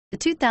The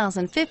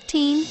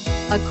 2015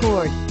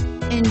 Accord.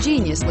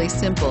 Ingeniously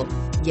simple,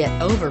 yet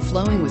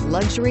overflowing with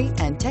luxury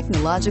and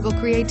technological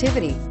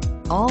creativity.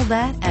 All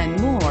that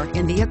and more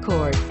in the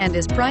Accord, and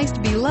is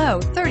priced below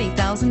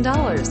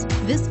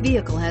 $30,000. This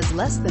vehicle has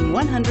less than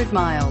 100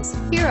 miles.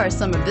 Here are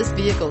some of this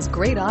vehicle's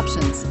great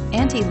options: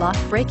 anti-lock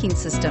braking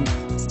system,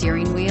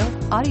 steering wheel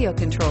audio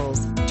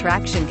controls,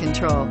 traction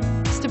control,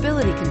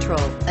 stability control,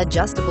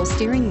 adjustable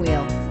steering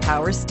wheel,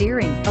 power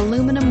steering,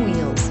 aluminum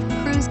wheels,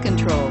 cruise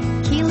control,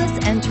 keyless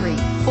entry,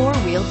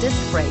 four-wheel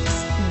disc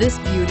brakes. This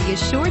beauty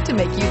is sure to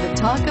make you the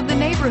talk of the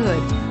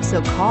neighborhood.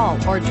 So call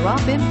or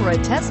drop in for a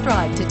test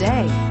drive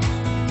today.